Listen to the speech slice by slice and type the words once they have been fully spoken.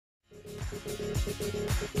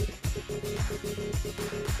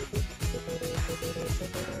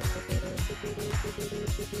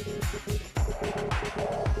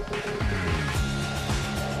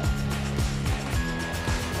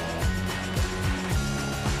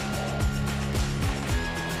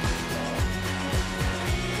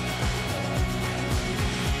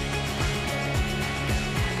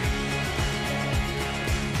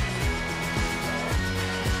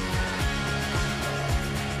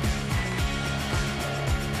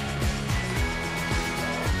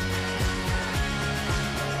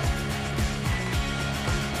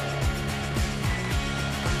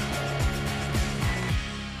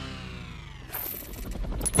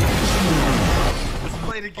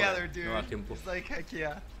Together, dude. No da tiempo. It's like, heck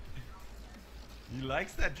yeah. He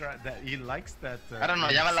likes that. He likes that. Ahora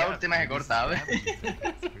nos llaman la última que corta, ¿sabes?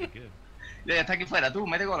 It's pretty good. Ya está aquí fuera, tú,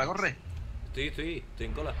 mete cola, corre. Estoy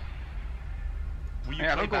en cola. Will you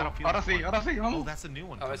Venga, play loco, Battlefield ahora sí, Oh, vamos. that's the new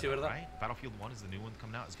one. A ver si es coming out, verdad. right? Battlefield 1 is the new one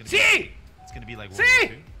coming out. It's gonna ¡Sí! It's gonna be like ¡Sí! World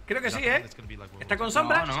War II. Creo que Is sí, that the one ¿eh? that's gonna be like World ¿Está War con II?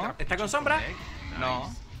 sombra? No. ¿Está con sombra? No.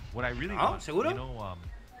 Nice. What I really No, want, ¿seguro? you know,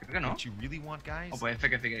 Creo que no. what you really want, guys, O puede ser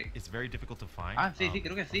que sí que... it's very difficult to find. Ah, sí,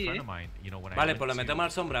 creo que sí, a friend of mine, you know, when I Vale, went pues le to metemos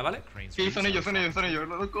al sombra, ¿vale? Crane's Sí, son ellos, Resort,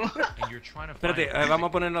 loco. and you're trying to Espérate, find vamos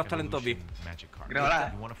a poner los talentos VIP. Evolution magic card.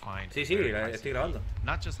 Grabará. You want to find Sí, a sí, very high estoy CP. grabando.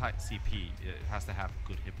 Not just high CP, it has to have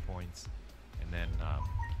good hit points, and then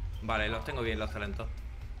Vale, los tengo bien, los talentos.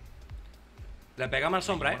 Le pegamos al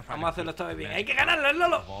sombra, you wanna find Vamos a a hacerlo good esta vez bien. magic ¡Hay que card ganarle,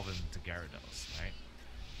 Lolo! evolve into Gyarados, right?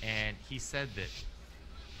 And he said that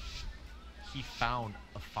he found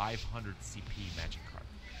a 500 CP magic card.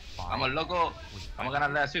 Vamos, loco. Vamos a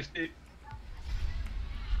ganarle a Swifty.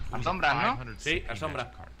 Al sombra, ¿no? 500 Sí, CP al sombra.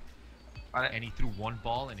 magic card. Vale. And he threw one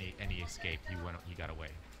ball and he escaped. He got away.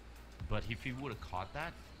 But if he would have caught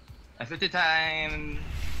that, El Swifty está en...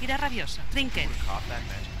 Ira rabiosa. Trinket. caught that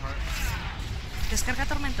magic card, Descarga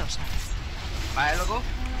tormentosa. Vale, loco.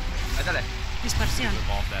 Métele. Dispersión.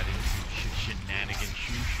 evolve that into shenanigan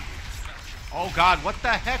shoo. Oh god, what the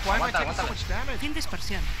heck? Why am I taking so Aguántale. much damage? Fin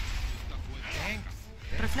dispersión. Dang.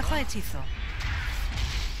 Reflejo de hechizo.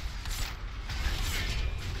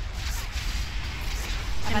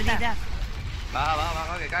 Habilidad.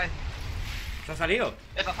 Va, que cae. ¿Se ha salido?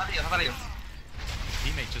 Eso, ha salido.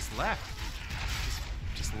 Teammate just left.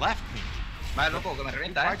 Just left me. Vale, loco, que me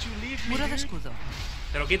revienta, Why'd you leave me, Muro de dude? escudo.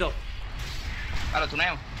 Te lo quito. Vale,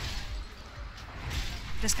 tuneo.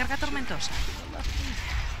 Descarga tormentosa.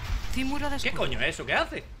 Fin muro de ¿Qué escudo. coño es eso? ¿Qué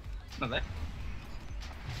hace? No sé.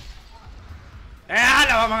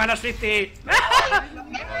 ¡La vamos a ganar, Swifty!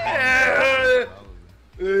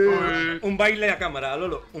 Un baile a cámara,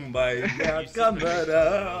 Lolo. Un baile a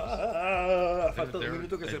cámara. Falta un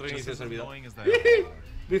minuto que se reinicie el Just as servidor. annoying as that.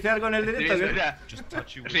 Dice algo en el directo, ¿qué? Mira, Just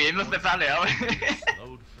touch you with riendo se sale ahora.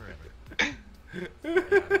 load